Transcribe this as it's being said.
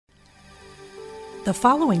The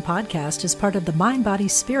following podcast is part of the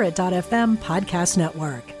MindBodySpirit.fm podcast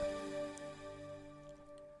network.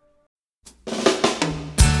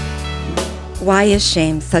 Why is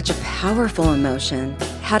shame such a powerful emotion?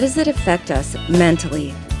 How does it affect us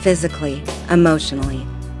mentally, physically, emotionally?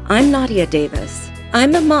 I'm Nadia Davis.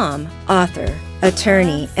 I'm a mom, author,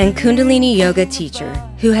 attorney, and Kundalini yoga teacher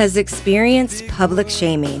who has experienced public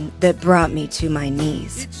shaming that brought me to my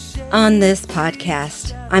knees. On this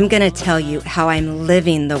podcast, I'm going to tell you how I'm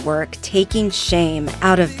living the work, taking shame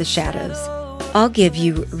out of the shadows. I'll give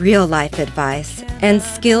you real-life advice and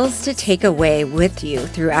skills to take away with you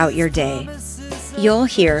throughout your day. You'll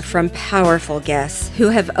hear from powerful guests who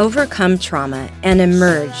have overcome trauma and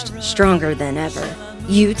emerged stronger than ever.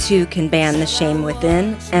 You too can ban the shame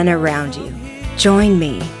within and around you. Join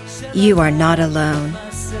me. You are not alone.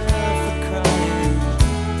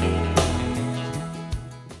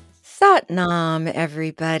 Satnam,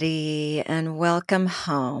 everybody, and welcome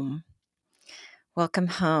home. Welcome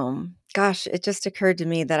home. Gosh, it just occurred to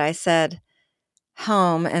me that I said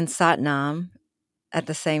home and Satnam at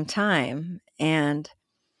the same time. And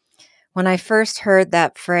when I first heard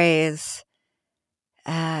that phrase,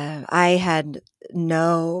 I had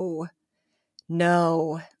no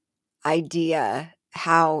idea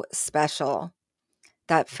how special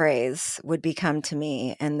that phrase would become to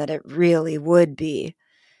me, and that it really would be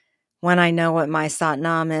when I know what my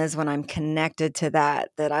Satnam is, when I'm connected to that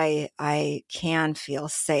I can feel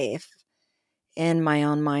safe in my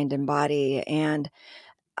own mind and body. And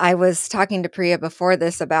I was talking to Priya before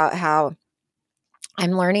this about how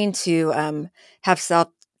I'm learning to have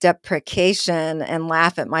self-deprecation and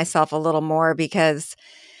laugh at myself a little more, because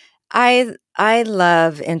I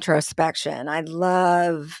love introspection. I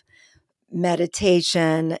love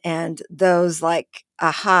meditation and those like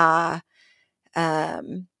aha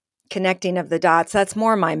connecting of the dots. That's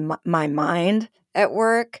more my mind at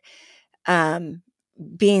work.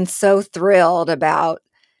 Being so thrilled about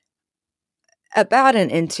an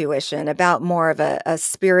intuition, about more of a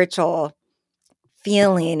spiritual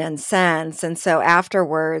feeling and sense. And so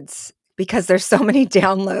afterwards, because there's so many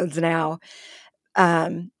downloads now,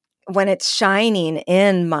 when it's shining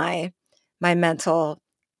in my mental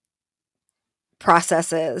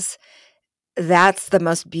processes, that's the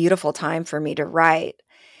most beautiful time for me to write.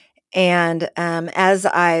 And as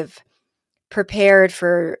I've prepared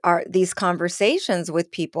for these conversations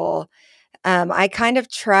with people, I kind of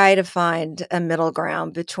try to find a middle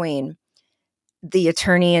ground between the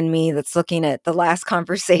attorney and me that's looking at the last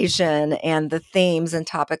conversation and the themes and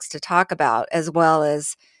topics to talk about, as well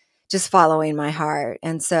as just following my heart.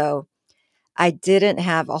 And so I didn't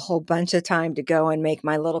have a whole bunch of time to go and make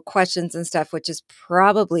my little questions and stuff, which is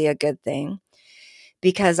probably a good thing,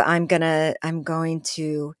 because I'm going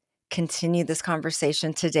to continue this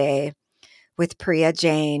conversation today with Priya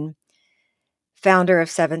Jain, founder of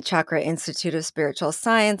Seventh Chakra Institute of Spiritual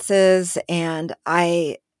Sciences, and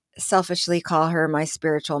I selfishly call her my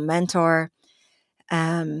spiritual mentor.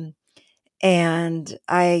 And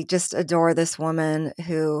I just adore this woman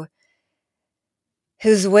whose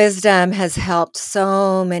wisdom has helped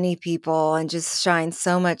so many people and just shines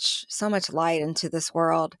so much light into this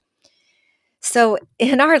world. So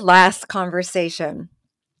in our last conversations,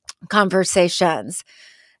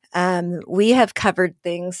 we have covered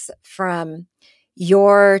things from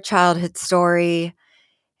your childhood story,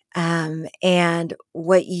 and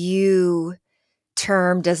what you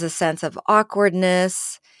termed as a sense of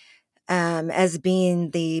awkwardness, as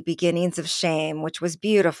being the beginnings of shame, which was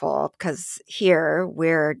beautiful, because here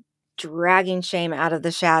we're dragging shame out of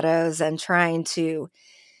the shadows and trying to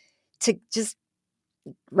just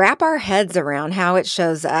wrap our heads around how it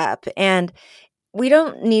shows up. And we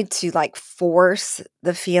don't need to like force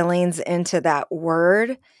the feelings into that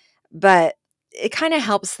word, but it kind of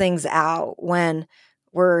helps things out when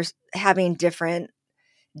we're having different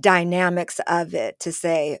dynamics of it, to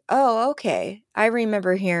say, oh, okay, I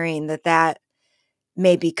remember hearing that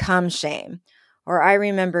may become shame. Or I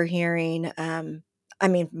remember hearing,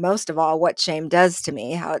 most of all, what shame does to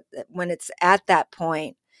me, how when it's at that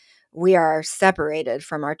point, we are separated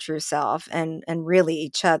from our true self and really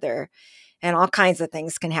each other. And all kinds of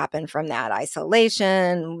things can happen from that.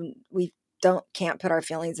 Isolation, we can't put our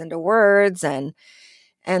feelings into words, and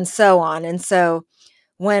so on. And so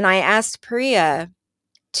when I asked Priya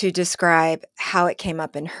to describe how it came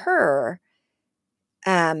up in her,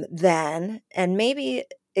 then, and maybe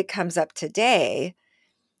it comes up today,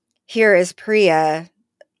 here is Priya,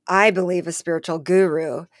 I believe a spiritual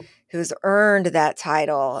guru who's earned that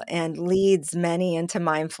title and leads many into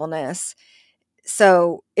mindfulness.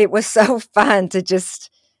 So it was so fun to just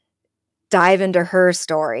dive into her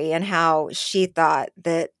story and how she thought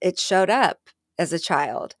that it showed up as a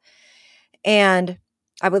child. And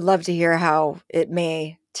I would love to hear how it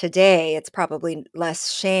may today. It's probably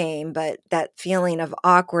less shame, but that feeling of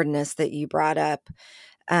awkwardness that you brought up,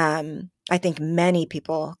 I think many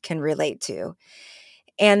people can relate to.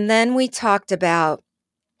 And then we talked about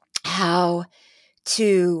how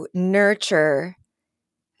to nurture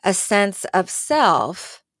a sense of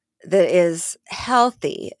self that is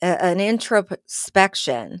healthy, an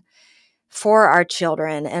introspection for our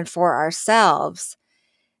children and for ourselves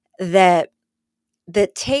that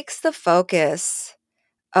takes the focus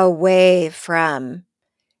away from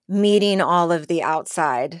meeting all of the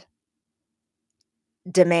outside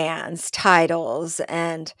demands, titles,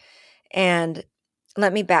 and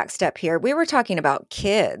let me backstep here. We were talking about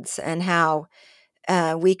kids and how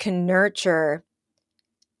we can nurture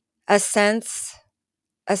a sense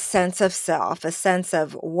a sense of self, a sense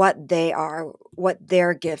of what they are, what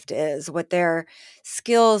their gift is, what their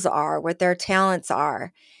skills are, what their talents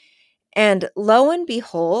are. And lo and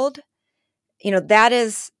behold, that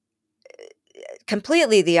is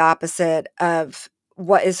completely the opposite of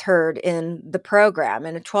what is heard in the program.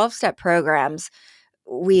 In a 12-step programs,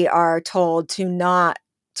 we are told to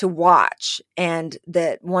watch, and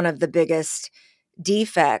that one of the biggest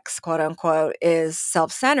defects, quote unquote, is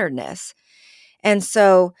self-centeredness. And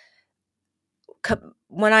so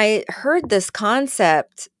when I heard this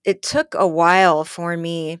concept, it took a while for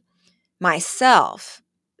me myself.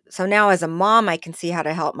 So now as a mom, I can see how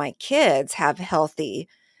to help my kids have healthy,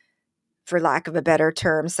 for lack of a better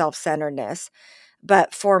term, self-centeredness.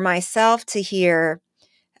 But for myself to hear,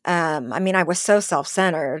 I was so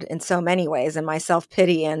self-centered in so many ways, and my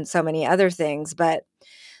self-pity and so many other things. But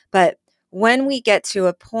when we get to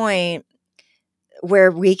a point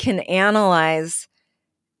where we can analyze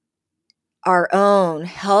our own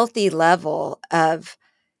healthy level of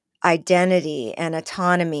identity and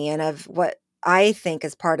autonomy and of what I think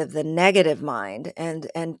is part of the negative mind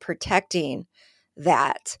and protecting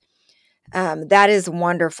that, that is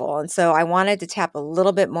wonderful. And so I wanted to tap a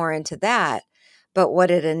little bit more into that. But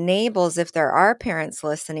what it enables, if there are parents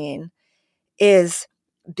listening, is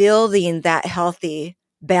building that healthy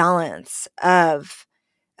balance of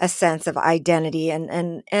a sense of identity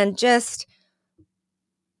and just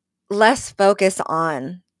less focus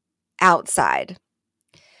on outside,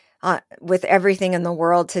 with everything in the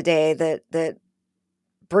world today that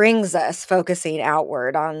brings us focusing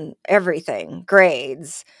outward on everything,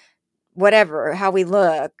 grades, whatever, how we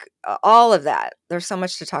look, all of that. There's so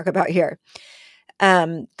much to talk about here.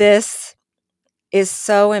 This is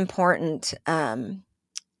so important.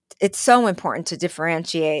 It's so important to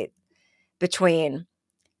differentiate between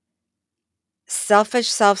selfish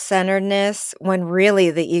self-centeredness, when really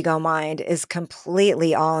the ego mind is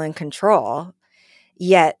completely all in control,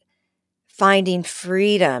 yet finding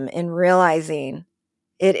freedom in realizing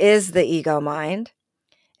it is the ego mind,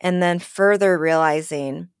 and then further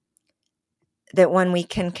realizing that when we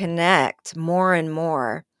can connect more and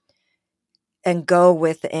more and go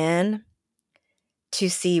within to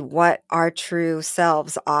see what our true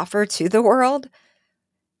selves offer to the world,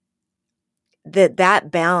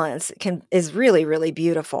 that balance is really, really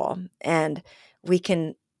beautiful. And we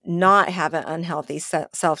can not have an unhealthy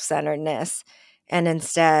self-centeredness, and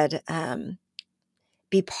instead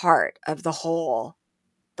be part of the whole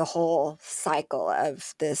cycle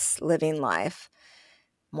of this living life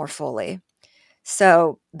more fully.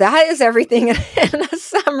 So that is everything in a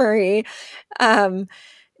summary. I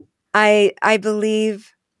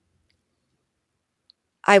believe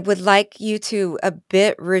I would like you to a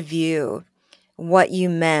bit review what you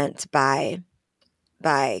meant by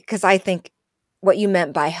because I think what you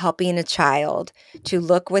meant by helping a child to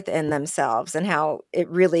look within themselves, and how it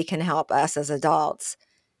really can help us as adults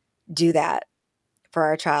do that for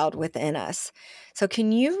our child within us. So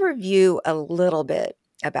can you review a little bit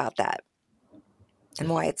about that and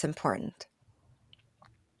why it's important?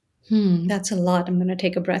 That's a lot. I'm going to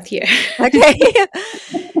take a breath here. Okay.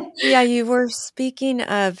 Yeah, you were speaking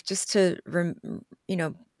of, just to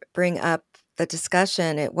bring up the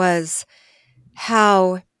discussion, it was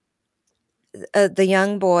how the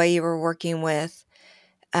young boy you were working with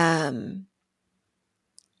was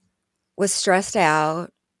stressed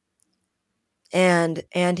out, and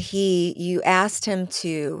you asked him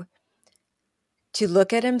to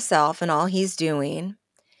look at himself and all he's doing,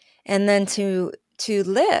 and then to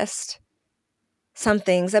list some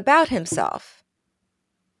things about himself.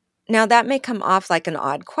 Now that may come off like an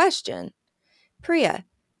odd question. Priya,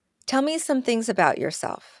 tell me some things about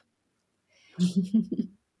yourself.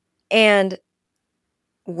 And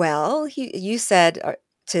well, you said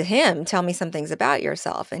to him, tell me some things about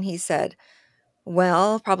yourself. And he said,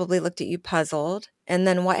 well, probably looked at you puzzled. And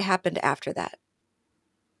then what happened after that?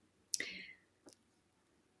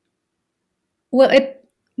 Well,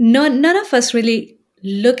 none of us really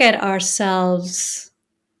look at ourselves,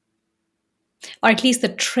 or at least the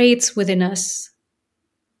traits within us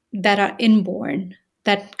that are inborn,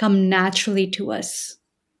 that come naturally to us.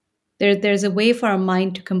 There's a way for our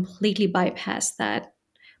mind to completely bypass that.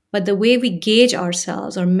 But the way we gauge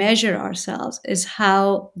ourselves or measure ourselves is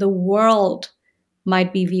how the world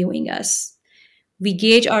might be viewing us. We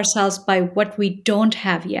gauge ourselves by what we don't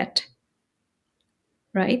have yet,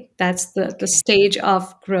 right? That's the Okay. stage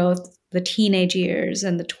of growth, the teenage years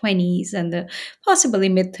and the 20s and the possibly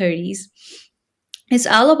mid 30s. It's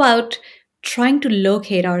all about trying to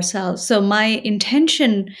locate ourselves. So my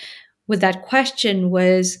intention with that question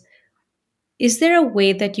was, is there a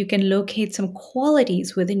way that you can locate some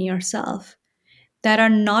qualities within yourself that are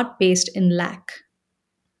not based in lack,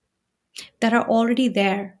 that are already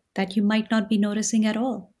there, that you might not be noticing at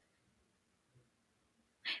all,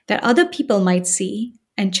 that other people might see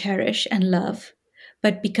and cherish and love,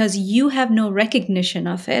 but because you have no recognition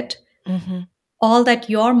of it, Mm-hmm. all that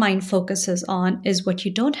your mind focuses on is what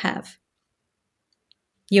you don't have,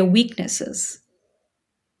 your weaknesses.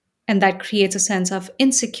 And that creates a sense of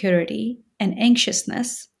insecurity and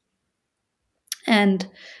anxiousness and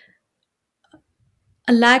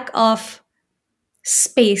a lack of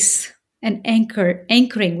space and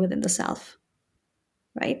anchoring within the self,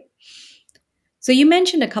 right? So you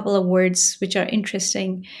mentioned a couple of words which are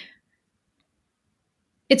interesting.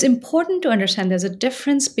 It's important to understand there's a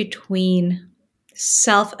difference between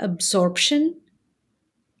self-absorption,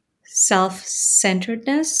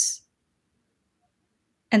 self-centeredness,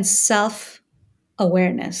 and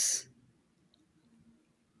self-awareness.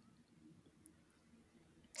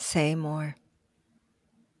 Say more.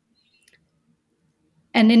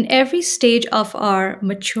 And in every stage of our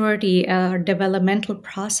maturity, our developmental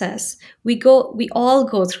process, we all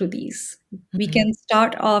go through these. We Mm-hmm. can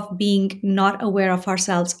start off being not aware of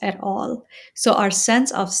ourselves at all. So our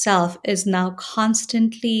sense of self is now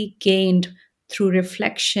constantly gained through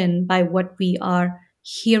reflection by what we are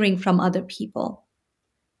hearing from other people.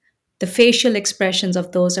 The facial expressions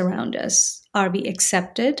of those around us. Are we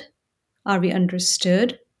accepted? Are we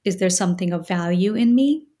understood? Is there something of value in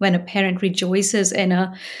me? When a parent rejoices in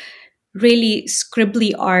a really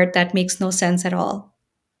scribbly art that makes no sense at all,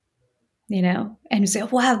 and you say,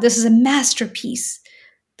 wow, this is a masterpiece.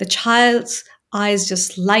 The child's eyes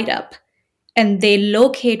just light up and they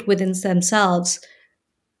locate within themselves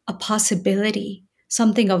a possibility,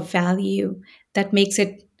 something of value that makes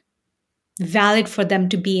it valid for them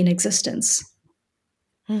to be in existence.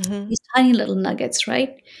 Mm-hmm. These tiny little nuggets,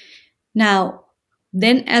 right? Now,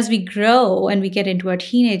 then as we grow and we get into our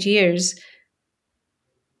teenage years,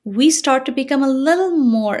 we start to become a little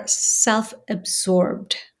more self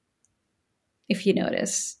absorbed, if you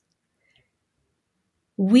notice.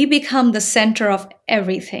 We become the center of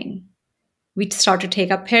everything. We start to take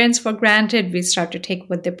our parents for granted. We start to take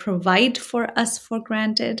what they provide for us for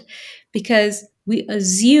granted because we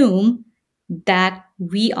assume that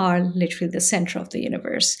we are literally the center of the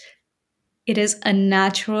universe. It is a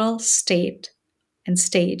natural state and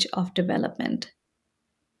stage of development.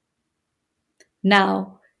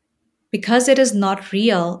 Now, because it is not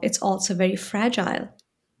real, it's also very fragile,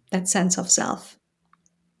 that sense of self.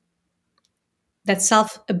 That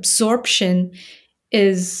self absorption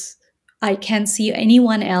is, I can't see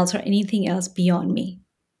anyone else or anything else beyond me.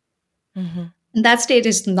 Mm-hmm. And that state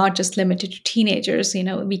is not just limited to teenagers.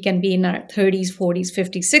 We can be in our 30s, 40s,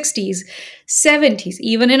 50s, 60s, 70s,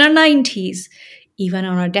 even in our 90s, even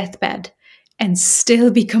on our deathbed, and still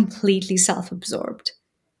be completely self absorbed.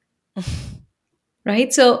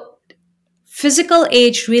 Right? So, physical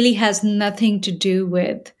age really has nothing to do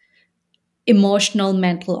with emotional,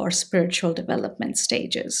 mental, or spiritual development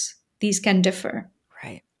stages. These can differ.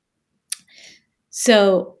 Right.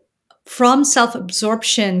 So, from self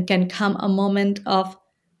absorption can come a moment of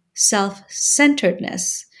self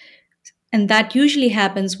centeredness. And that usually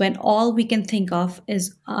happens when all we can think of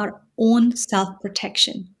is our own self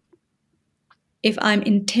protection. If I'm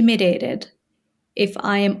intimidated, if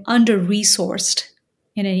I am under resourced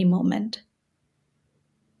in any moment,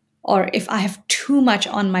 or if I have too much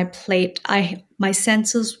on my plate, my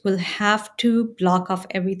senses will have to block off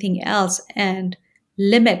everything else and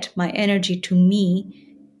limit my energy to me.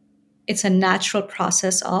 It's a natural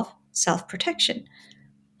process of self protection.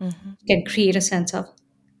 Mm-hmm. It can create a sense of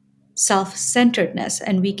self centeredness,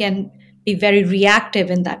 and we can be very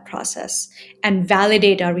reactive in that process and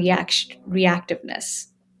validate our reactiveness.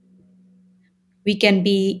 We can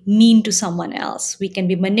be mean to someone else. We can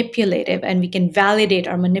be manipulative, and we can validate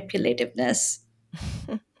our manipulativeness,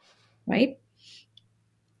 right?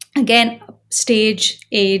 Again, stage,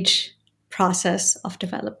 age, process of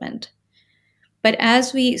development. But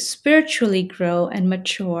as we spiritually grow and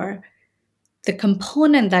mature, the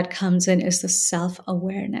component that comes in is the self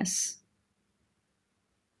awareness.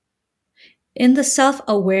 In the self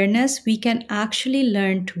awareness, we can actually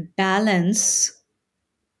learn to balance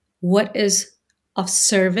what is of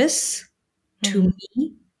service to Mhm.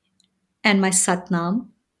 me and my satnam,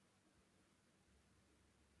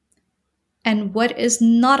 and what is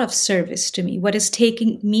not of service to me, what is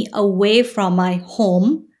taking me away from my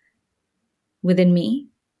home within me,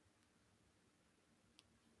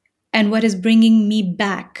 and what is bringing me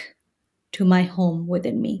back to my home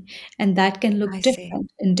within me. And that can look I see.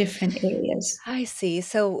 different in different areas. I see.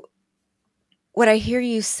 So what I hear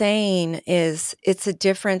you saying is it's a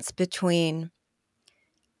difference between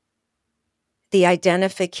the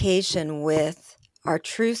identification with our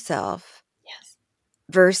true self Yes.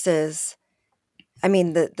 versus, I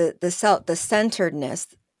mean, the self, the centeredness,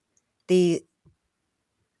 the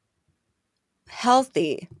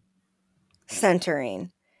healthy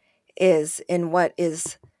centering is in what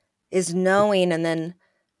is knowing, and then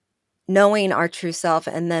knowing our true self,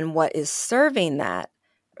 and then what is serving that,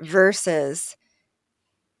 versus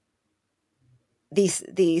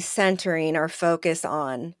the centering or focus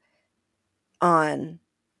on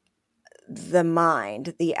the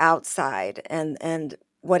mind, the outside, and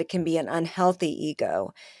what it can be an unhealthy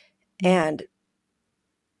ego. Mm. And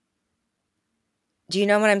do you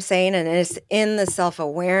know what I'm saying? And it's in the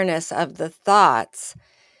self-awareness of the thoughts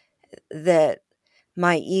that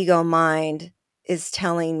my ego mind is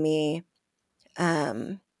telling me,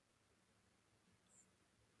 I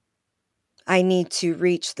need to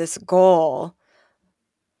reach this goal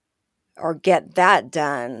or get that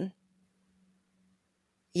done.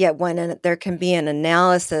 Yet there can be an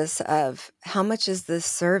analysis of how much is this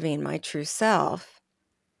serving my true self,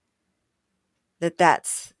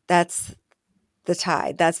 that's the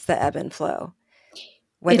tide, that's the ebb and flow. It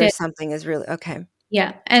Whether is. something is really okay.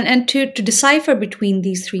 Yeah. And to decipher between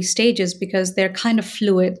these three stages, because they're kind of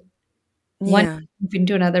fluid, one Yeah. can move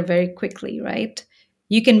into another very quickly, right?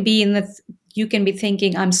 You can be in the you can be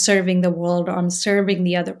thinking, I'm serving the world, or I'm serving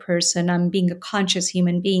the other person, I'm being a conscious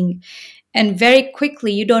human being. And very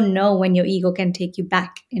quickly, you don't know when your ego can take you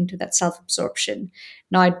back into that self absorption.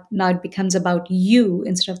 Now it becomes about you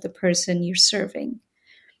instead of the person you're serving.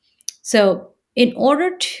 So, in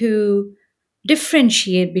order to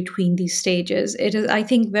differentiate between these stages, it is, I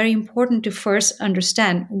think, very important to first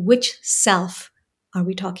understand which self are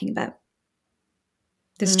we talking about.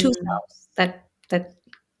 There's two Mm. selves that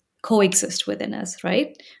coexist within us,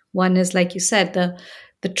 right? One is, like you said,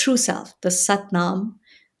 the true self, the satnam,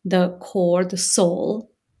 the core, the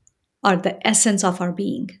soul, are the essence of our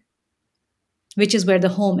being, which is where the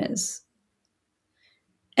home is.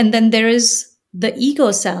 And then there is the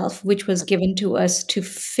ego self, which was given to us to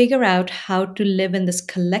figure out how to live in this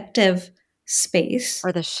collective space.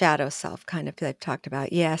 Or the shadow self, kind of, I've talked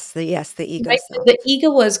about. Yes, the ego Right? self. The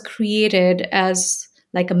ego was created as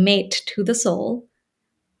like a mate to the soul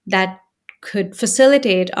that could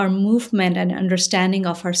facilitate our movement and understanding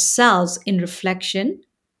of ourselves in reflection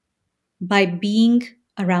by being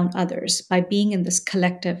around others, by being in this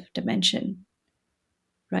collective dimension,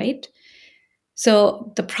 right?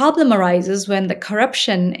 So the problem arises when the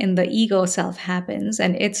corruption in the ego self happens,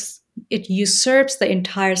 and it usurps the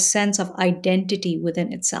entire sense of identity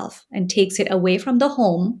within itself and takes it away from the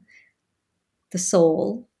home, the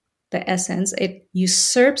soul, the essence. It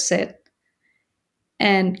usurps it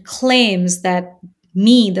and claims that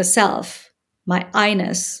me, the self, my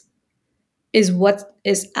I-ness, is what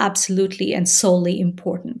is absolutely and solely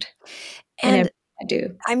important in And everything I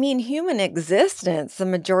do. I mean, human existence, the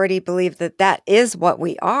majority believe that that is what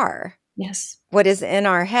we are. Yes. What is in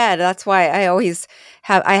our head. That's why I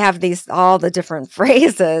have these, all the different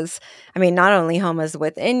phrases. I mean, not only home is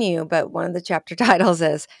within you, but one of the chapter titles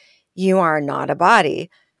is "You are not a body,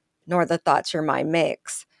 nor the thoughts your mind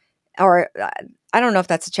makes." Or I don't know if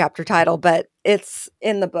that's a chapter title, but it's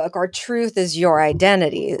in the book. Or "Truth is your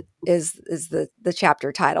identity" is the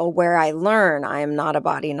chapter title, where I learn I am not a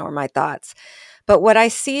body nor my thoughts. But what I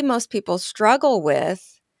see most people struggle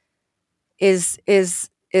with is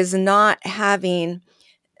not having,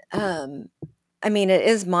 um I mean, it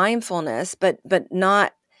is mindfulness, but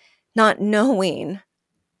not knowing,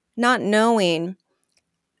 not knowing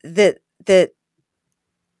that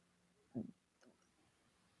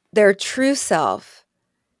their true self,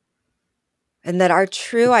 and that our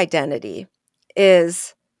true identity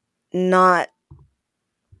is not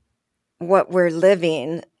what we're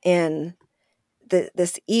living in,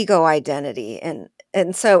 this ego identity. And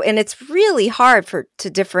it's really hard to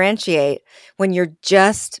differentiate when you're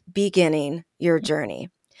just beginning your journey.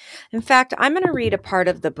 In fact, I'm going to read a part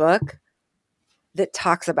of the book that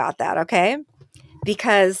talks about that, okay?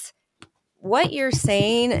 Because what you're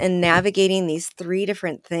saying and navigating these three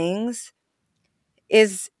different things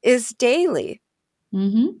is daily.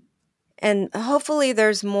 Mm-hmm. And hopefully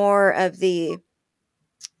there's more of the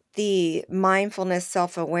mindfulness,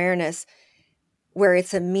 self-awareness, where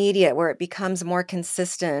it's immediate, where it becomes more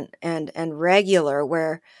consistent and regular,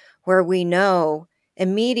 where we know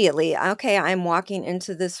immediately, okay, I'm walking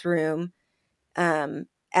into this room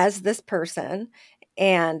as this person,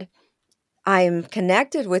 and I'm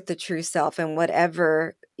connected with the true self and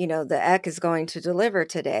whatever, the ek is going to deliver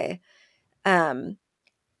today. And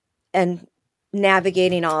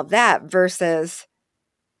navigating all of that versus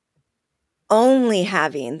only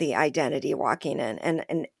having the identity walking in,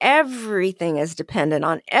 and everything is dependent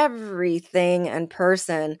on everything and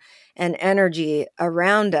person and energy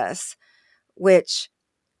around us, which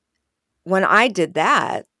when I did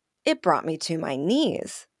that, it brought me to my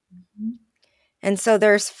knees. Mm-hmm. And so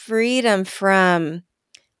there's freedom from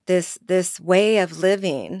this way of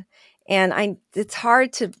living. And it's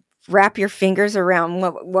hard to wrap your fingers around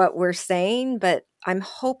what we're saying, but I'm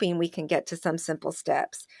hoping we can get to some simple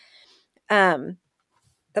steps.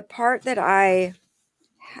 The part that I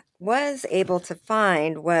was able to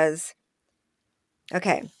find was,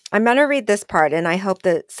 okay, I'm going to read this part, and I hope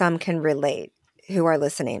that some can relate who are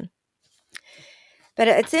listening. But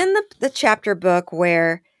it's in the chapter book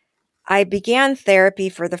where I began therapy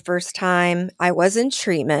for the first time. I was in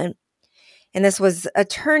treatment, and this was a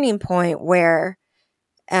turning point where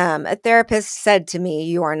a therapist said to me,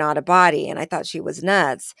 "You are not a body," and I thought she was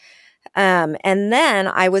nuts. And then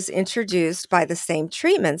I was introduced by the same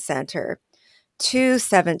treatment center to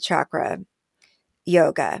seventh chakra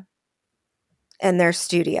yoga and their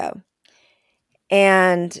studio.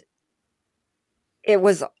 And it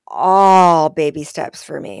was all baby steps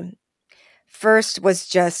for me. First was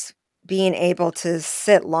just being able to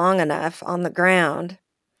sit long enough on the ground.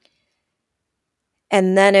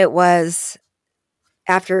 And then it was,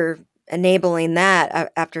 after enabling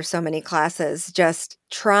that, after so many classes, just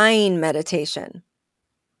trying meditation.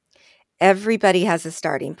 Everybody has a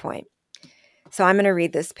starting point. So I'm going to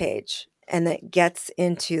read this page, and it gets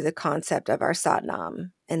into the concept of our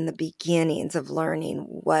Satnam and the beginnings of learning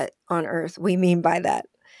what on earth we mean by that.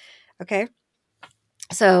 Okay?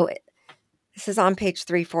 So this is on page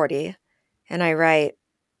 340, and I write,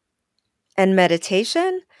 "And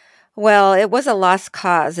meditation? Well, it was a lost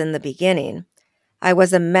cause in the beginning. I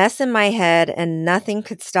was a mess in my head, and nothing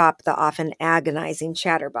could stop the often agonizing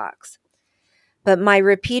chatterbox. But by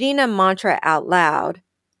repeating a mantra out loud,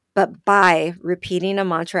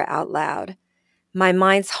 my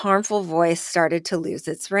mind's harmful voice started to lose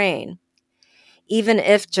its reign, even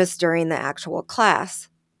if just during the actual class.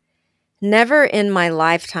 Never in my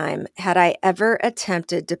lifetime had I ever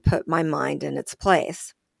attempted to put my mind in its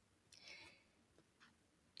place.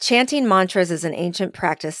 Chanting mantras is an ancient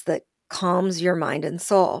practice that calms your mind and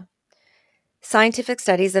soul. Scientific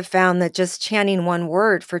studies have found that just chanting one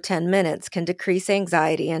word for 10 minutes can decrease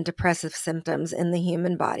anxiety and depressive symptoms in the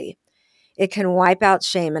human body. It can wipe out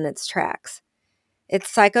shame in its tracks. Its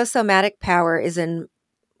psychosomatic power is in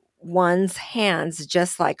one's hands,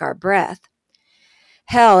 just like our breath.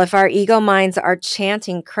 Hell, if our ego minds are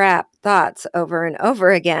chanting crap thoughts over and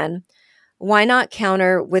over again, why not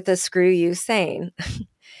counter with a screw you saying?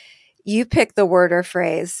 You pick the word or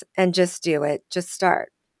phrase and just do it. Just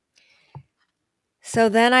start." So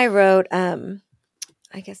then I wrote,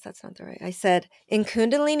 I guess that's not the right. I said, "In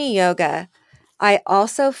Kundalini Yoga, I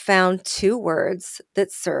also found two words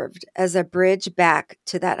that served as a bridge back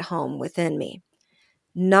to that home within me.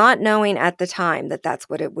 Not knowing at the time that that's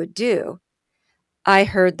what it would do, I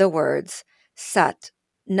heard the words Sat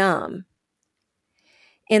Nam.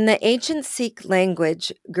 In the ancient Sikh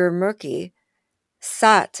language, Gurmukhi,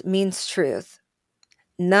 Sat means truth.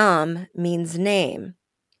 Nam means name.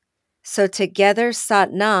 So together,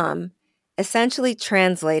 Sat Nam essentially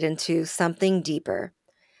translate into something deeper.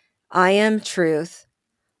 I am truth,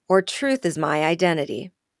 or truth is my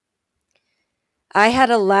identity. I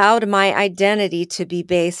had allowed my identity to be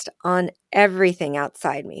based on everything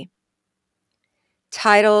outside me.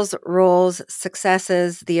 Titles, roles,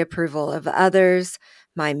 successes, the approval of others,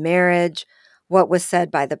 my marriage, what was said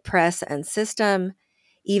by the press and system,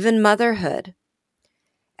 even motherhood.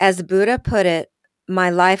 As Buddha put it, my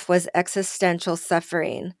life was existential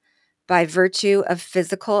suffering by virtue of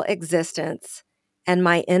physical existence and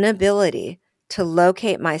my inability to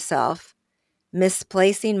locate myself,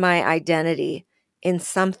 misplacing my identity in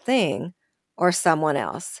something or someone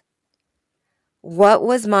else. What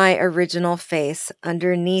was my original face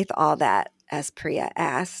underneath all that, as Priya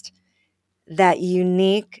asked? That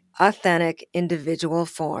unique, authentic individual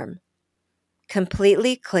form,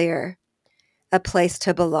 completely clear, a place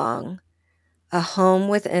to belong, a home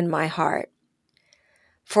within my heart.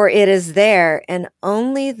 For it is there and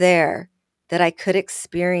only there that I could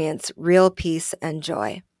experience real peace and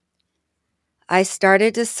joy. I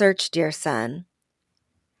started to search, dear son.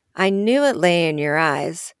 I knew it lay in your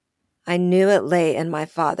eyes. I knew it lay in my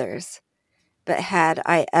father's. But had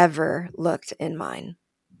I ever looked in mine?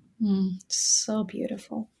 So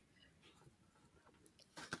beautiful.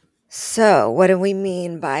 So, what do we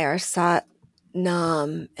mean by our Sat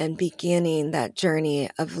Nam and beginning that journey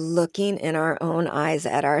of looking in our own eyes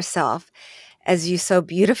at ourself? As you so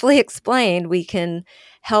beautifully explained, we can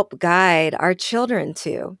help guide our children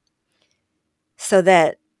to, so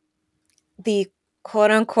that the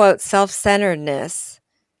quote unquote self-centeredness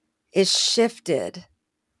is shifted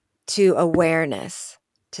to awareness,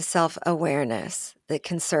 to self-awareness that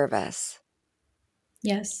can serve us.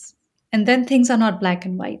 Yes. And then things are not black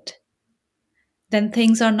and white. Then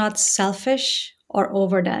things are not selfish or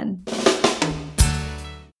overdone.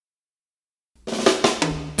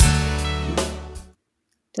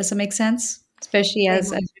 Does it make sense? Especially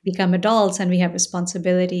as we become adults and we have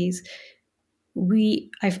responsibilities.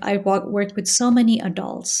 I've worked with so many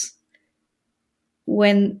adults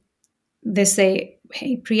when they say,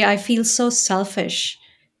 "Hey, Priya, I feel so selfish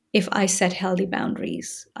if I set healthy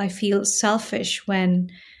boundaries. I feel selfish when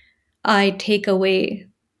I take away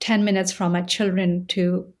 10 minutes from my children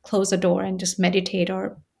to close a door and just meditate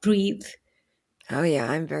or breathe. Oh, yeah,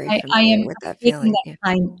 I'm very I familiar am with that taking feeling. that Yeah.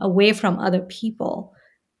 time away from other people.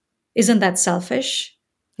 Isn't that selfish?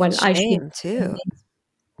 And Well, I should. shame, too.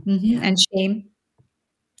 Mhm. Yeah. And shame,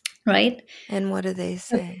 right? And what do they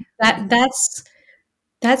So say? What do that they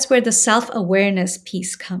that's where the self-awareness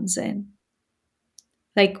piece comes in.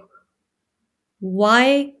 Like,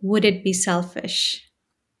 why would it be selfish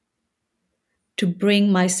to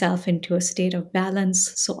bring myself into a state of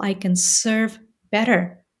balance so I can serve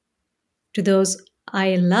better to those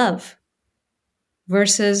I love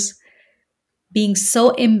versus being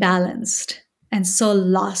so imbalanced and so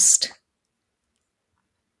lost,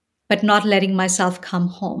 but not letting myself come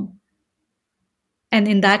home? And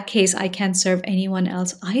in that case, I can't serve anyone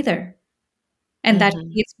else either. And that Mhm.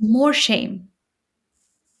 creates more shame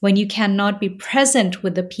when you cannot be present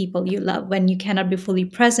with the people you love, when you cannot be fully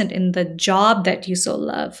present in the job that you so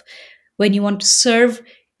love, when you want to serve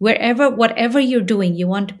wherever, whatever you're doing, you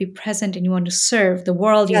want to be present and you want to serve the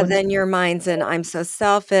world. You Yeah, want to then your mind's in, "I'm so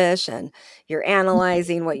selfish," and you're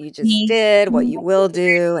analyzing what you just be did, what you will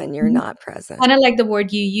do, and you're not present. kind of like the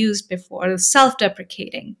word you used before,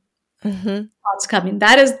 self-deprecating Mhm. thoughts coming.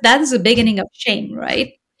 That is the beginning of shame,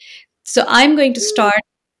 right? So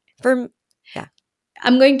For m Yeah.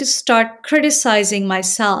 I'm going to start criticizing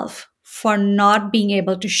myself for not being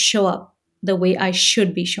able to show up the way I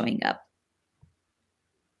should be showing up.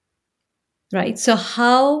 Right? So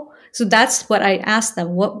that's what I asked them.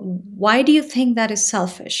 Why do you think that is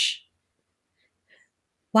selfish?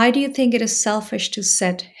 Why do you think it is selfish to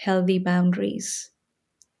set healthy boundaries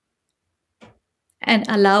and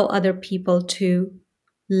allow other people to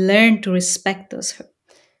learn to respect those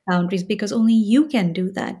boundaries? Because only you can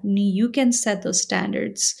do that. Only you can set those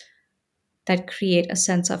standards that create a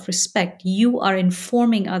sense of respect. You are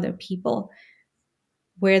informing other people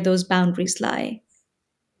where those boundaries lie.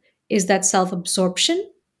 Is that self absorption?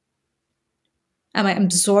 Am I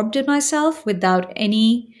absorbed in myself without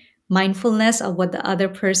any mindfulness of what the other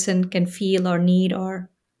person can feel or need? Or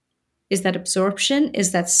is that absorption?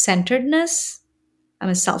 Is that centeredness? Am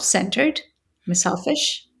I self centered? Am I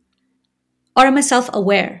selfish? Or am I self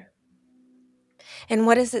aware? And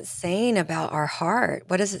what is it saying about our heart?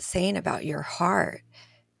 What is it saying about your heart?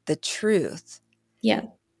 The truth. Yeah.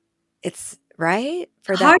 It's right?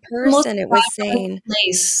 For Heart that is the most person, it was fragile saying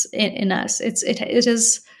place in us. It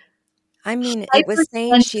is I mean, it was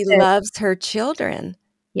saying she hypersensitive. loves her children,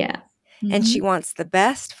 Yeah. and Mm-hmm. she wants the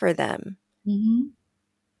best for them. Mm-hmm.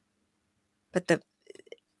 But the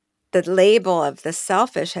label of the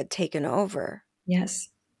selfish had taken over. Yes.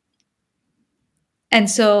 And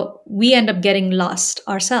so we end up getting lost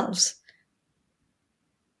ourselves.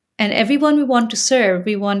 And everyone we want to serve,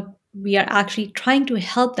 we are actually trying to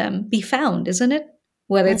help them be found, isn't it?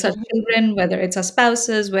 Whether it's our Mhm. children, whether it's our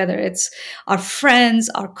spouses, whether it's our friends,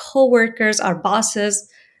 our coworkers, our bosses,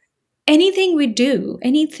 anything we do,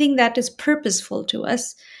 anything that is purposeful to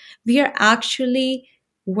us, we are actually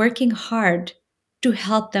working hard to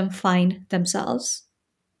help them find themselves.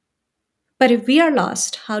 But if we are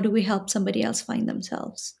lost, how do we help somebody else find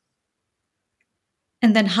themselves?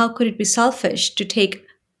 And then how could it be selfish to take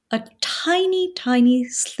a tiny, tiny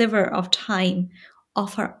sliver of time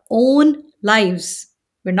of our own lives?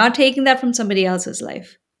 We're not taking that from somebody else's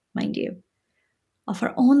life, mind you, of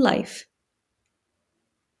our own life,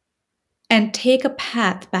 and take a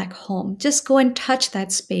path back home. Just go and touch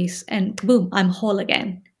that space, and boom, I'm whole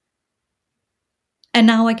again. And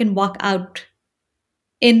now I can walk out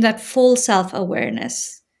in that full self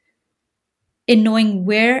awareness, in knowing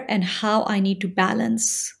where and how I need to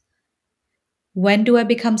balance. When do I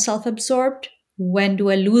become self absorbed? When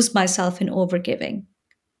do I lose myself in overgiving?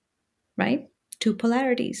 Right? Two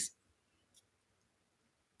polarities.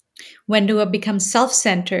 When do I become self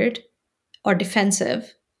centered or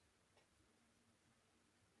defensive?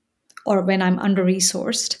 Or when I'm under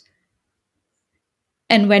resourced?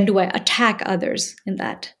 And when do I attack others in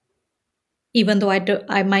that? Even though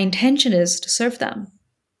my intention is to serve them.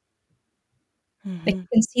 Like Mm-hmm. you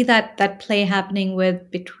can see that play happening with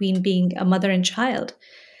between being a mother and child.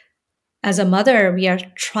 As a mother, we are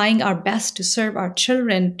trying our best to serve our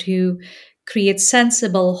children, to create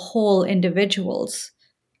sensible, whole individuals.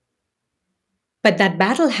 But that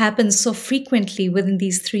battle happens so frequently within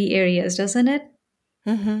these three areas, doesn't it?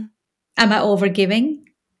 Mm-hmm. Am I overgiving?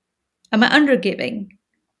 Am I undergiving?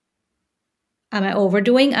 Am I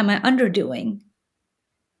overdoing? Am I underdoing?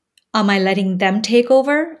 Am I letting them take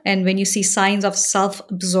over? And when you see signs of self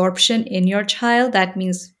absorption in your child, that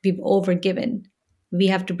means we've overgiven. We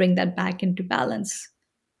have to bring that back into balance.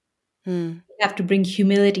 Mm. We have to bring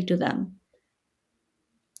humility to them.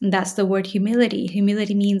 And that's the word humility.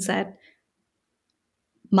 Humility means that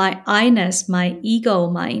my I-ness, my ego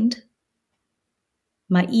mind,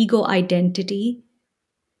 my ego identity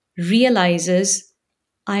realizes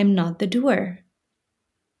I'm not the doer.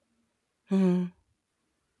 Mm.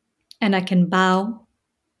 And I can bow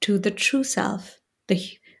to the true self. The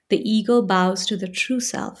ego bows to the true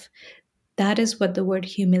self. That is what the word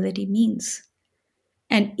humility means.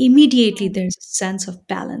 And immediately there's a sense of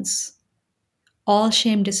balance. All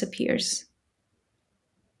shame disappears.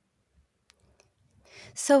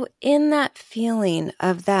 So in that feeling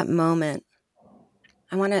of that moment,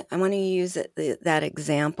 I want to use that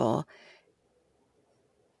example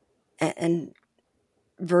and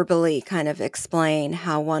verbally kind of explain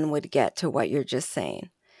how one would get to what you're just saying,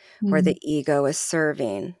 where Mm-hmm. the ego is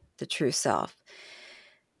serving the true self.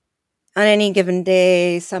 On any given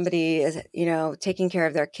day, somebody is, taking care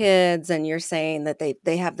of their kids, and you're saying that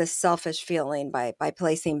they have this selfish feeling by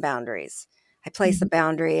placing boundaries. I place a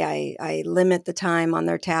boundary. I limit the time on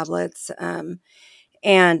their tablets,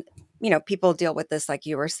 and people deal with this, like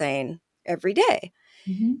you were saying, every day.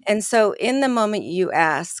 Mm-hmm. And so, in the moment, you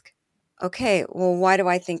ask, "Okay, well, why do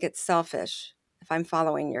I think it's selfish if I'm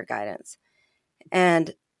following your guidance?"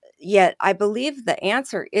 And yet, I believe the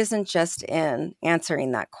answer isn't just in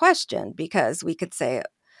answering that question, because we could say,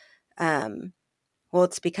 well,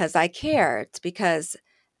 it's because I care. It's because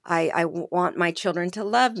I want my children to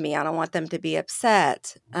love me. I don't want them to be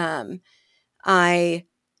upset. I,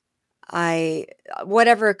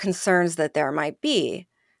 whatever concerns that there might be.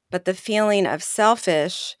 But the feeling of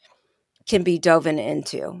selfish can be dove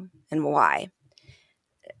into, and why.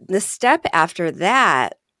 The step after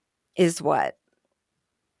that is what?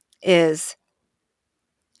 Is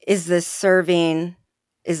this serving,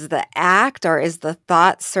 is the act or is the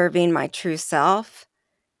thought serving my true self?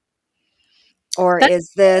 Or That's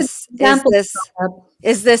is an this is example. this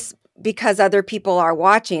is this because other people are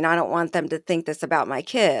watching, I don't want them to think this about my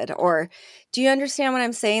kid? Or do you understand what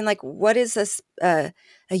I'm saying? Like, what is this a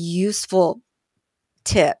useful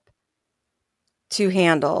tip to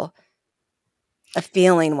handle a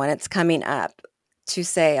feeling when it's coming up, to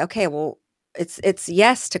say, okay, well, it's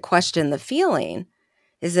yes, to question the feeling.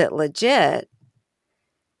 Is it legit?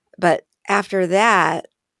 But after that,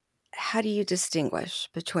 how do you distinguish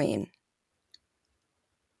between?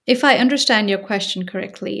 If I understand your question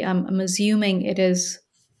correctly, I'm assuming it is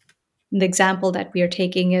the example that we are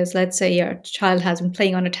taking is, let's say your child has been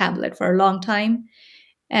playing on a tablet for a long time.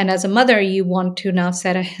 And as a mother, you want to now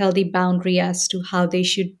set a healthy boundary as to how they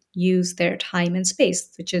should use their time and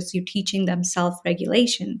space, which is you teaching them self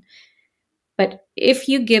regulation. But if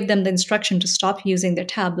you give them the instruction to stop using their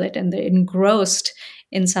tablet and they're engrossed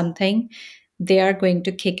in something, they are going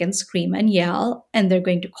to kick and scream and yell, and they're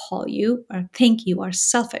going to call you or think you are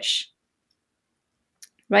selfish.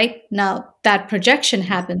 Right? Now, that projection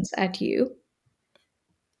happens at you.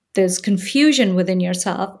 There's confusion within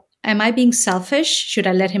yourself. Am I being selfish? Should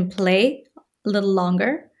I let him play a little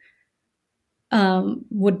longer?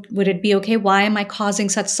 Would it be okay? Why am I causing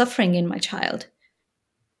such suffering in my child?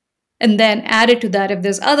 And then added to that, if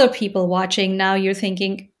there's other people watching, now you're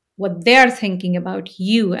thinking what they're thinking about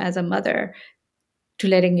you as a mother to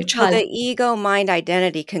letting your So child. the ego mind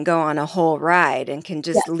identity can go on a whole ride and can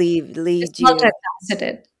just Yes, it's lead you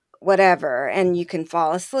multifaceted. whatever, and you can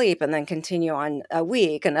fall asleep and then continue on a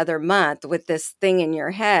week, another month with this thing in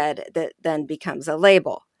your head that then becomes a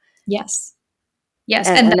label Yes. Yes.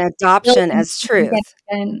 and And an adoption as truth.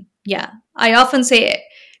 yeah, I often say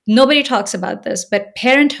nobody talks about this, but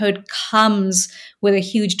parenthood comes with a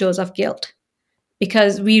huge dose of guilt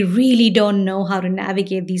because we really don't know how to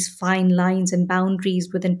navigate these fine lines and boundaries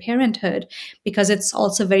within parenthood because it's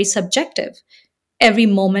also very subjective. Every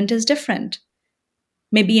moment is different.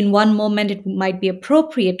 Maybe in one moment it might be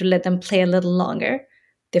appropriate to let them play a little longer.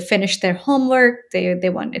 They finish their homework, they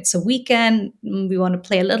want it's a weekend, we want to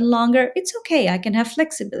play a little longer. It's okay, I can have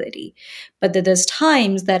flexibility. But there's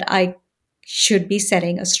times that I should be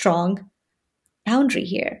setting a strong boundary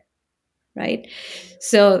here, right?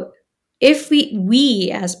 So if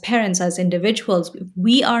we as parents, as individuals, if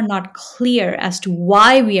we are not clear as to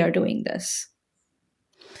why we are doing this.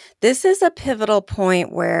 This is a pivotal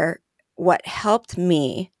point where what helped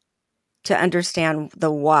me to understand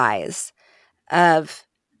the whys of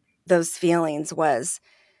those feelings was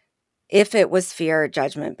if it was fear or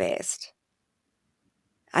judgment based.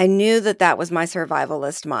 I knew that that was my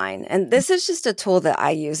survivalist mind. And this is just a tool that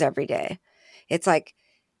I use every day. It's like,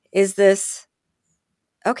 is this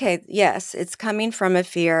okay? Yes, it's coming from a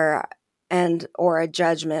fear and or a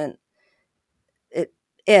judgment.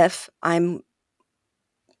 If I'm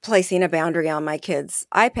placing a boundary on my kids'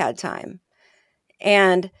 iPad time,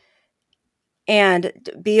 and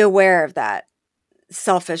be aware of that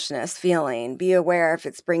selfishness feeling. Be aware if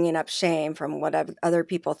it's bringing up shame from what other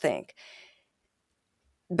people think.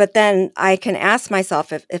 But then I can ask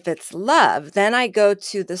myself if it's love, then I go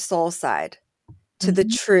to the soul side, to the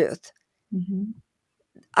Mhm, truth. mhm,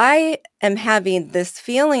 I am having this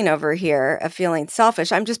feeling over here of feeling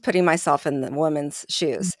selfish. I'm just putting myself in the woman's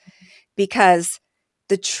shoes because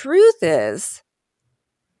the truth is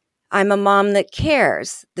I'm a mom that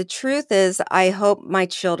cares. The truth is I hope my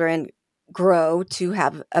children grow to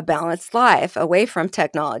have a balanced life away from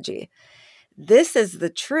technology. This is the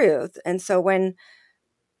truth. And so when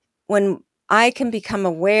I can become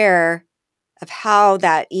aware of how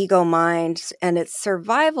that ego mind and it's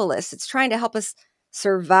survivalist, it's trying to help us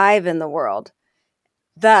survive in the world.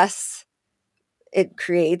 Thus, it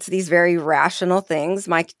creates these very rational things.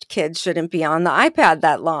 My kid shouldn't be on the iPad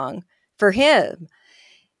that long for him.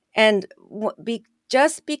 And be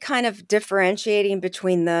kind of differentiating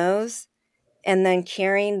between those and then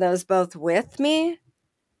carrying those both with me.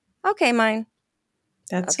 Okay, mine.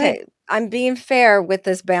 that's it. Okay, I'm being fair with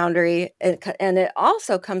this boundary, and it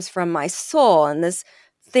also comes from my soul and this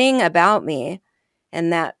thing about me,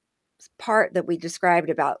 and that part that we described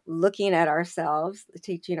about looking at ourselves,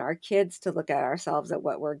 teaching our kids to look at ourselves at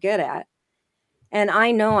what we're good at. And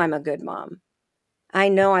I know I'm a good mom. I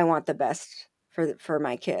know I want the best for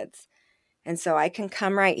my kids. And so I can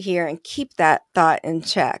come right here and keep that thought in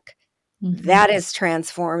check. Mhm, That is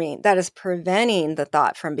transforming. That is preventing the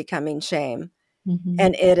thought from becoming shame. mhm.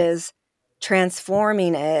 And it is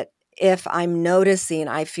transforming it if I'm noticing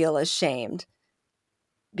I feel ashamed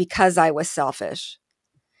because I was selfish.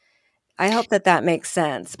 I hope that that makes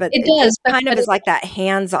sense, but It it does, but kind of is like that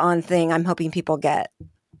hands-on thing I'm hoping people get.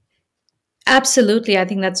 absolutely, I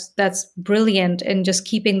think that's brilliant, and just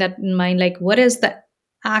keeping that in mind, like what is the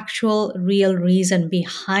actual real reason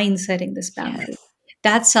behind setting this boundary? Yes.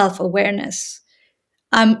 That's self-awareness.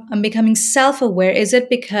 I'm becoming self-aware. Is it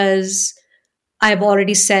because I've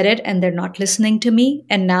already said it and they're not listening to me,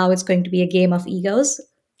 and now it's going to be a game of egos,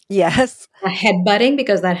 Yes. a headbutting,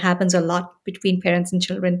 because that happens a lot between parents and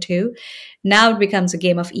children too. Now it becomes a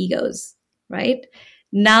game of egos, right?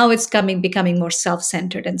 Now it's becoming more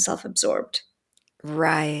self-centered and self-absorbed,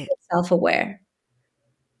 Right. self-aware.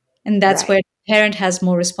 And that's Right. where the parent has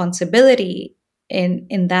more responsibility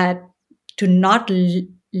in that, to not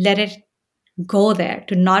let it go there,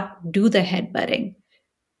 to not do the headbutting,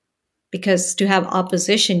 because to have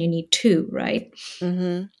opposition you need two, right?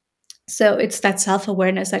 Mhm. So it's that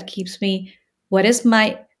self-awareness that keeps me, what is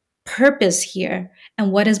my purpose here,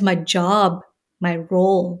 and what is my job, my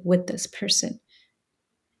role with this person?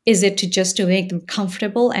 Is it to just to make them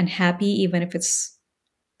comfortable and happy even if it's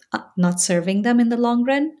not serving them in the long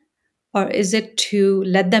run? Or is it to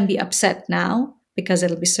let them be upset now because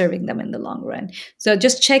it'll be serving them in the long run? So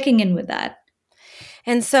just checking in with that.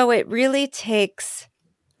 And so it really takes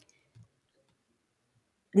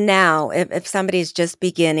now, if somebody's just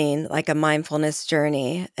beginning like a mindfulness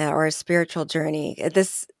journey or a spiritual journey, it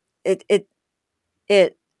it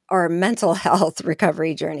it or a mental health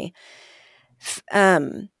recovery journey,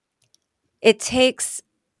 it takes,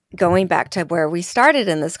 going back to where we started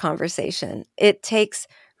in this conversation, it takes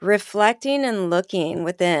reflecting and looking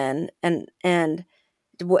within, and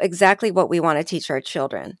exactly what we want to teach our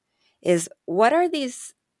children is, what are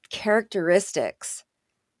these characteristics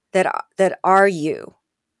that are you?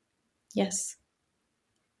 Yes.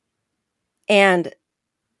 And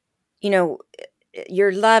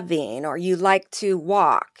you're loving, or you like to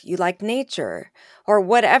walk, you like nature, or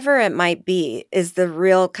whatever it might be, is the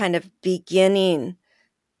real kind of the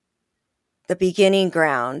beginning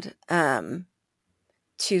ground,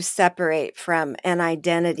 to separate from an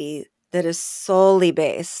identity that is solely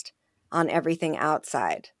based on everything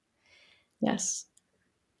outside. Yes.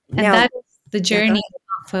 And Now, that is the yeah, go journey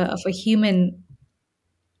of a human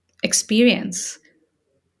experience.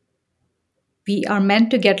 We are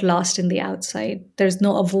meant to get lost in the outside. There's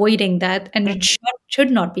no avoiding that, and ahead. it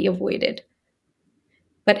should not be avoided.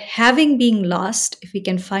 But having been lost, if we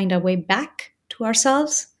can find our way back to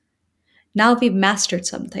ourselves, now we've mastered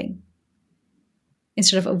something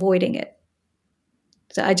instead of avoiding it.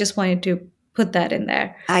 So I just wanted to put that in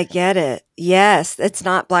there. I get it. Yes, it's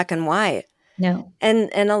not black and white. No.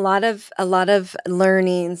 And a lot of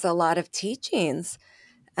learnings, a lot of teachings,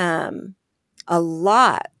 a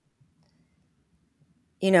lot,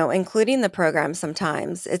 including the program,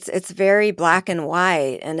 sometimes it's very black and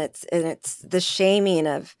white, and it's the shaming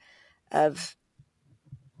of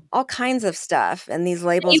all kinds of stuff, and these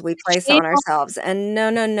labels we place Shame on of- ourselves. And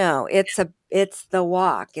no, it's the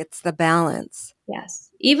walk, it's the balance. yes.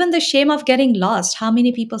 Even the shame of getting lost. How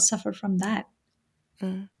many people suffer from that?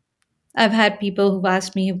 Mm, I've had people who've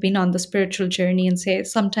asked me, who've been on the spiritual journey, and say,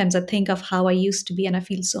 sometimes I think of how I used to be and I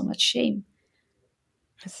feel so much shame.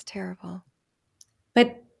 it's terrible.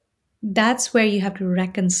 But that's where you have to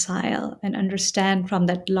reconcile and understand from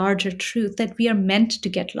that larger truth that we are meant to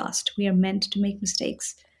get lost. We are meant to make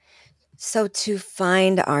mistakes. So to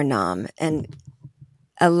find our nam and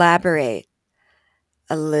elaborate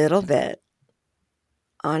a little bit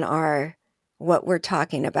on our what we're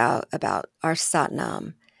talking about our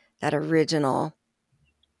Satnam, that original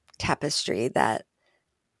tapestry, that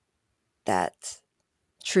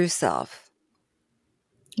true self.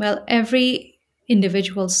 Well, every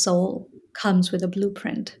individual soul comes with a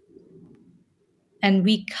blueprint. And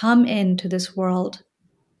we come into this world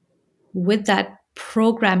with that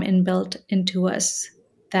program inbuilt into us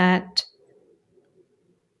that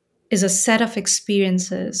is a set of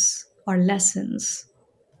experiences or lessons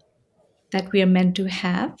that we are meant to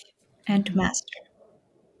have and to Mhm. master.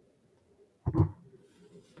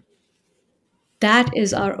 That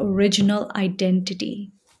is our original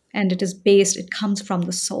identity. And it comes from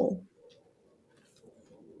the soul.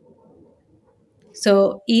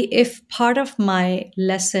 So if part of my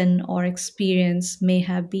lesson or experience may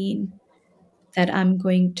have been that I'm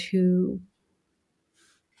going to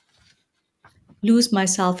lose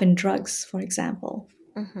myself in drugs, for example,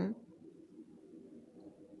 Mhm.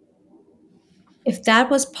 if that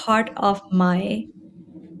was part of my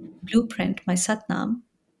blueprint, my Satnam,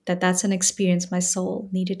 that's an experience my soul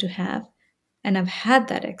needed to have, and I've had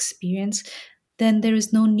that experience, then there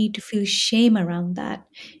is no need to feel shame around that.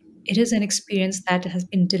 It is an experience that has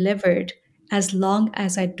been delivered as long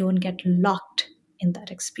as I don't get locked in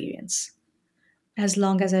that experience, as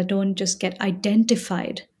long as I don't just get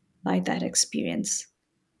identified by that experience.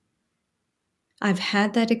 I've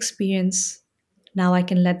had that experience. Now I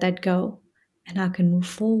can let that go and I can move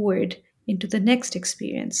forward into the next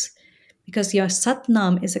experience because your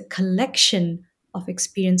Satnam is a collection of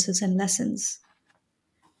experiences and lessons.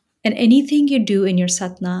 And anything you do in your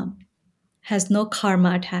Satnam has no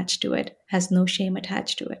karma attached to it, has no shame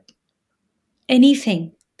attached to it.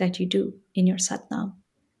 Anything that you do in your Satnam,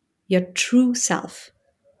 your true self,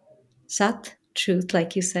 Sat, truth,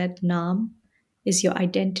 like you said, Nam is your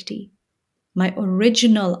identity, my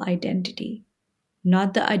original identity,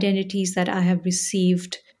 not the identities that I have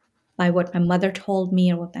received by what my mother told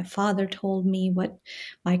me or what my father told me, what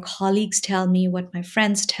my colleagues tell me, what my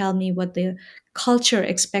friends tell me, what the culture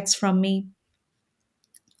expects from me.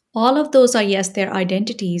 All of those are, yes, their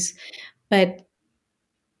identities, but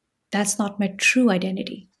that's not my true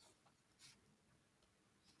identity.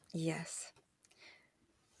 Yes.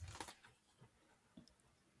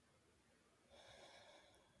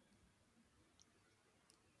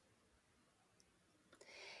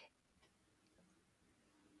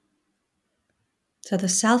 So the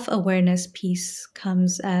self awareness piece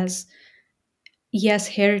comes as yes,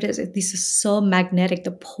 here it is. This is so magnetic.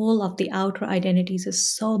 The pull of the outer identities is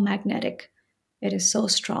so magnetic. It is so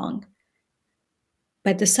strong.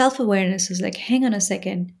 But the self awareness is like, hang on a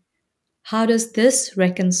second. How does this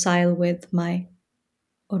reconcile with my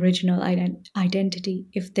original identity?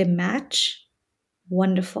 If they match,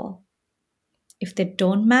 wonderful. If they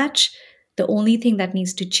don't match, the only thing that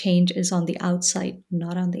needs to change is on the outside,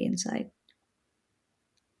 not on the inside.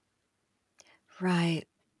 Right.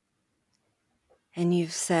 And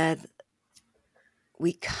you've said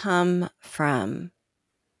we come from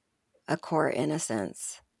a core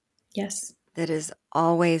innocence Yes, that is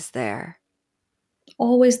always there,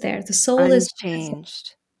 always there. The soul is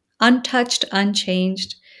unchanged. untouched,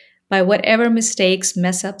 unchanged by whatever mistakes,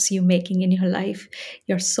 mess ups you're making in your life.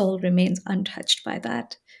 Your soul remains untouched by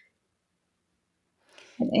that.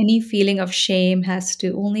 And any feeling of shame has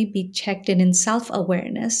to only be checked in self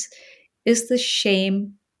awareness. Is the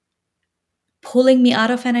shame pulling me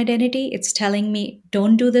out of an identity? It's telling me,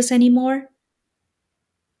 don't do this anymore?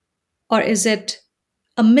 Or is it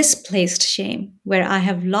a misplaced shame where I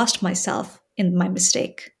have lost myself in my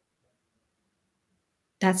mistake?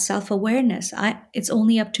 That's self-awareness. It's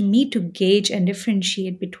only up to me to gauge and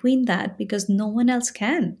differentiate between that because no one else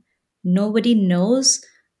can. Nobody knows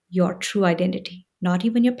your true identity, not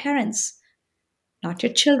even your parents, not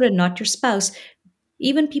your children, not your spouse.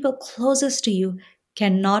 Even people closest to you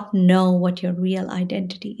cannot know what your real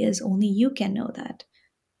identity is. Only you can know that.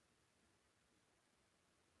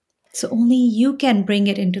 So only you can bring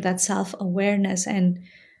it into that self-awareness and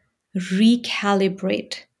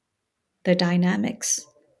recalibrate the dynamics.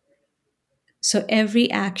 So every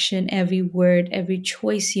action, every word, every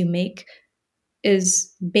choice you make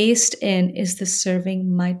is based in, is this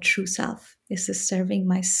serving my true self? Is this serving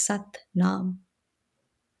my Sat Nam?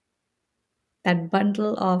 That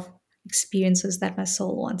bundle of experiences that my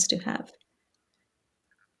soul wants to have.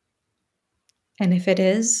 And if it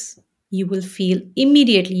is, you will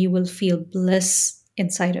feel bliss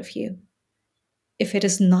inside of you. If it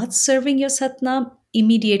is not serving your Sat Nam,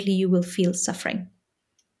 immediately you will feel suffering.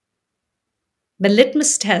 The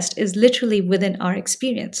litmus test is literally within our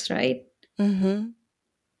experience, right? Mm-hmm.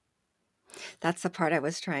 That's the part I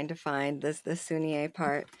was trying to find, the Sunier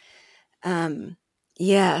part.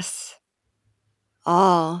 Yes,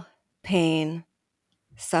 all pain,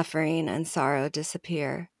 suffering, and sorrow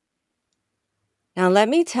disappear. Now, let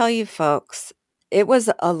me tell you, folks, it was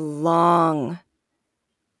a long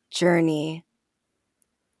journey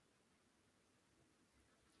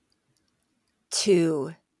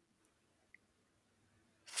to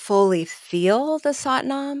fully feel the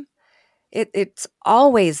Satnam. It's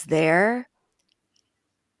always there.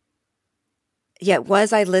 Yet,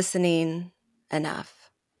 was I listening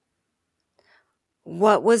enough?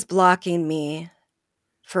 What was blocking me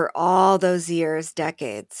for all those years,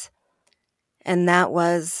 decades? And that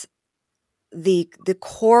was the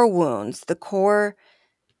core wounds, the core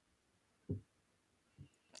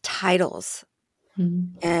titles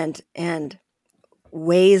Mm. and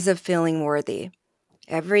ways of feeling worthy.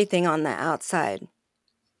 Everything on the outside.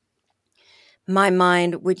 My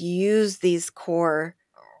mind would use these core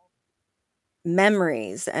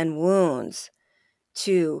memories and wounds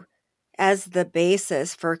to as the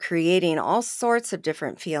basis for creating all sorts of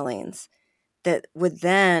different feelings that would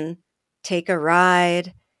then take a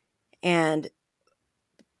ride and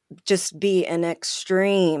just be an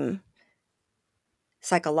extreme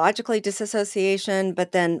psychologically disassociation,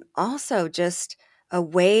 but then also just a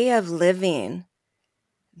way of living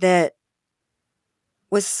that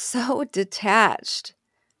was so detached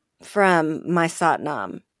from my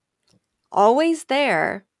Satnam, always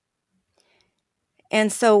there.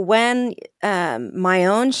 And so when my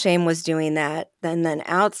own shame was doing that, then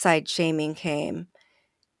outside shaming came.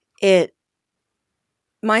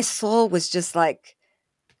 My soul was just like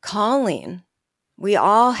calling. We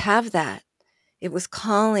all have that. It was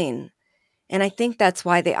calling. And I think that's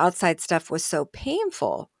why the outside stuff was so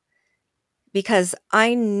painful, because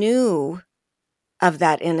I knew of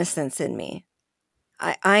that innocence in me.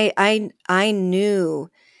 I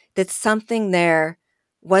knew that something there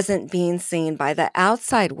wasn't being seen by the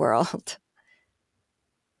outside world.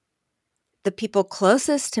 The people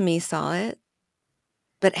closest to me saw it,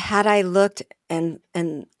 but had I looked and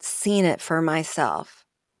seen it for myself,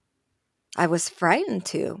 I was frightened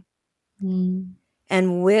to. Mm.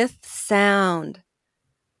 And with sound,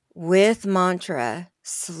 with mantra,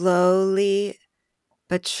 slowly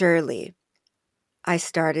but surely, I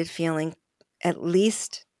started feeling at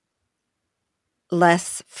least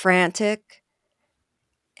less frantic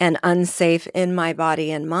and unsafe in my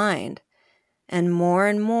body and mind. And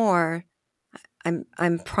more,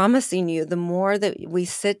 I'm promising you, the more that we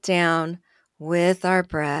sit down with our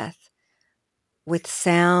breath, with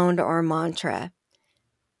sound or mantra,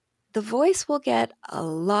 the voice will get a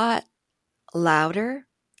lot louder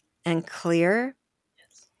and clearer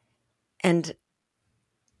and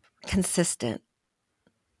consistent.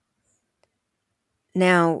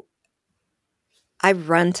 Now, I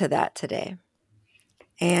run to that today.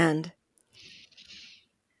 And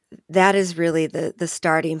that is really the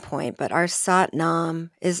starting point. But our Sat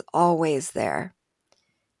Nam is always there.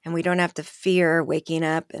 And we don't have to fear waking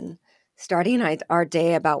up and starting our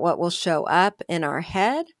day about what will show up in our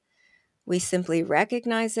head. We simply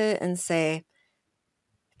recognize it and say,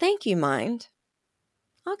 thank you, mind.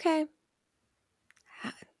 Okay,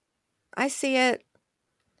 I see it.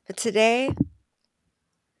 But today,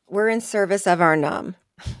 we're in service of our Nam.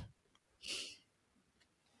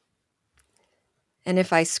 And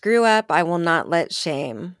if I screw up, I will not let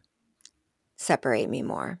shame separate me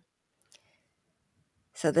more.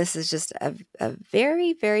 So this is just a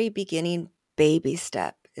very, very beginning baby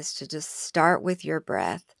step, is to just start with your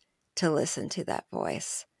breath, to listen to that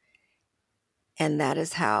voice. And that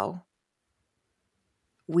is how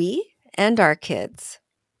we and our kids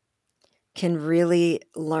can really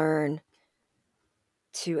learn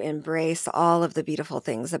to embrace all of the beautiful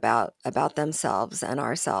things about themselves and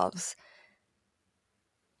ourselves.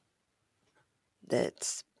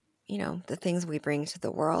 That's, the things we bring to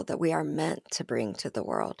the world, that we are meant to bring to the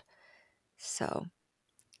world. So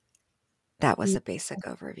that was a basic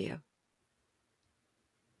overview.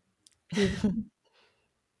 Beautiful.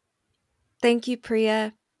 Thank you,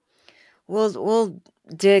 Priya. We'll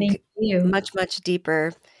dig much, much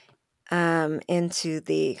deeper into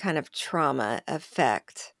the kind of trauma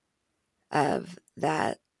effect of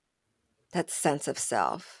that sense of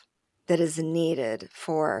self that is needed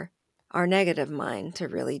for our negative mind to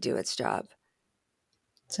really do its job.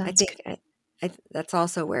 I think that's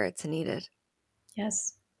also where it's needed.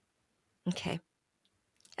 Yes. Okay.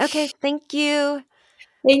 Thank you.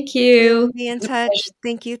 Thank you. We'll be in touch.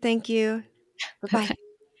 Thank you. Bye-bye.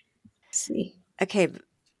 See. Okay.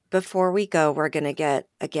 Before we go, we're going to get,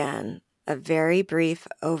 again, a very brief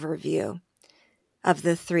overview of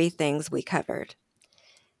the 3 things we covered: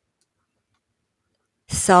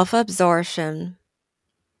 self-absorption,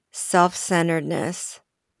 self-centeredness,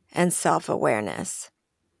 and self-awareness.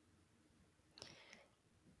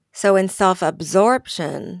 So in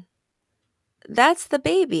self-absorption, that's the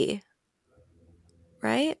baby,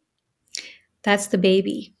 right? That's the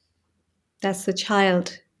baby. That's the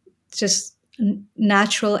child. It's just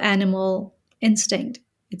natural animal instinct.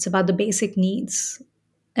 It's about the basic needs.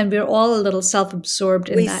 And we're all a little self-absorbed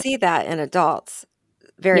in that. We see that in adults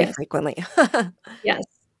very frequently. Yes.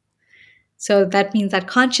 So that means that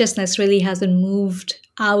consciousness really hasn't moved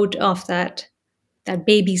out of that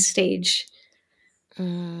baby stage.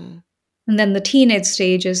 Mm. And then the teenage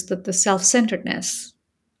stage is the self-centeredness.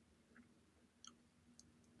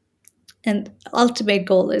 And ultimate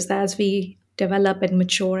goal is that as we develop and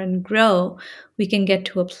mature and grow, we can get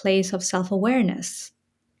to a place of self-awareness.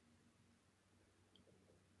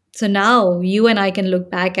 So now you and I can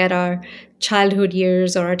look back at our childhood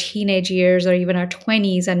years or our teenage years or even our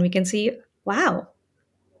 20s, and we can see, wow,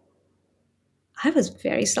 I was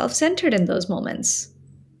very self-centered in those moments.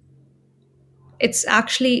 It's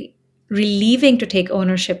actually relieving to take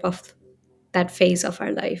ownership of that phase of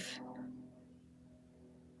our life.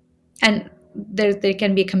 And there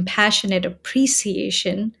can be compassionate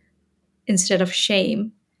appreciation instead of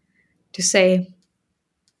shame, to say,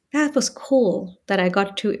 that was cool that I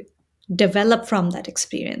got to develop from that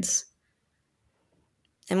experience.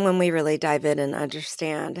 And when we really dive in and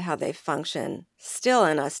understand how they function still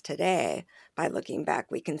in us today, by looking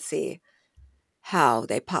back, we can see how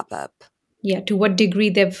they pop up. Yeah, to what degree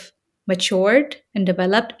they've matured and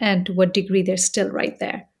developed, and to what degree they're still right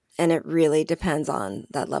there. And it really depends on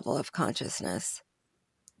that level of consciousness.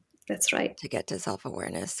 That's right. To get to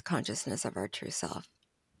self-awareness, consciousness of our true self.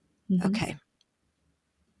 Mm-hmm.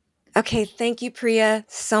 Okay, thank you, Priya.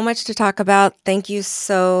 So much to talk about. Thank you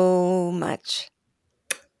so much.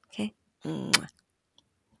 Okay. Mwah.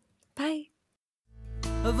 Bye.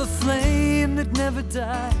 Of a flame that never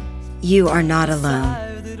dies. You are not alone.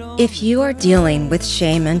 If you are dealing with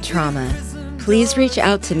shame and trauma, please reach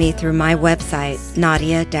out to me through my website,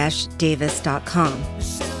 nadia-davis.com.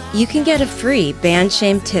 You can get a free band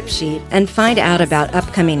shame tip sheet and find out about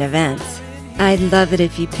upcoming events. I'd love it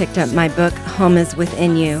if you picked up my book, Home is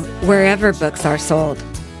Within You, wherever books are sold.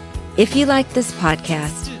 If you like this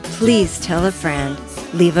podcast, please tell a friend,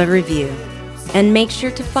 leave a review, and make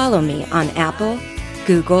sure to follow me on Apple,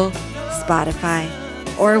 Google, Spotify,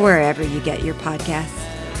 or wherever you get your podcasts.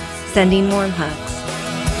 Sending warm hugs.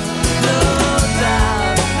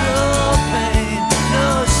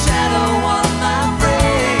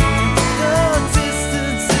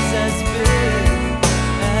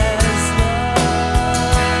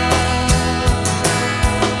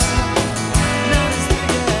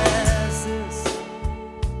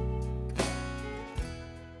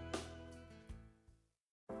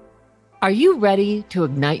 Are you ready to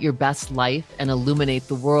ignite your best life and illuminate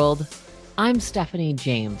the world? I'm Stephanie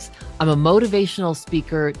James. I'm a motivational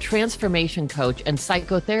speaker, transformation coach, and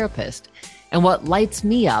psychotherapist. And what lights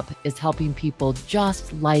me up is helping people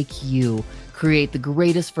just like you create the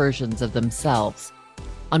greatest versions of themselves.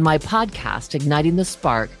 On my podcast, Igniting the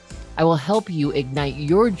Spark, I will help you ignite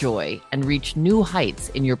your joy and reach new heights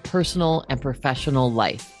in your personal and professional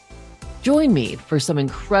life. Join me for some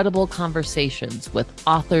incredible conversations with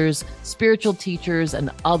authors, spiritual teachers,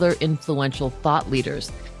 and other influential thought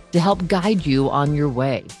leaders to help guide you on your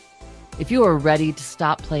way. If you are ready to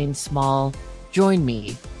stop playing small, join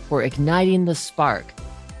me for Igniting the Spark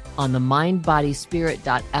on the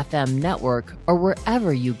mindbodyspirit.fm network or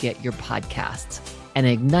wherever you get your podcasts, and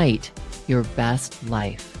ignite your best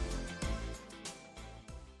life.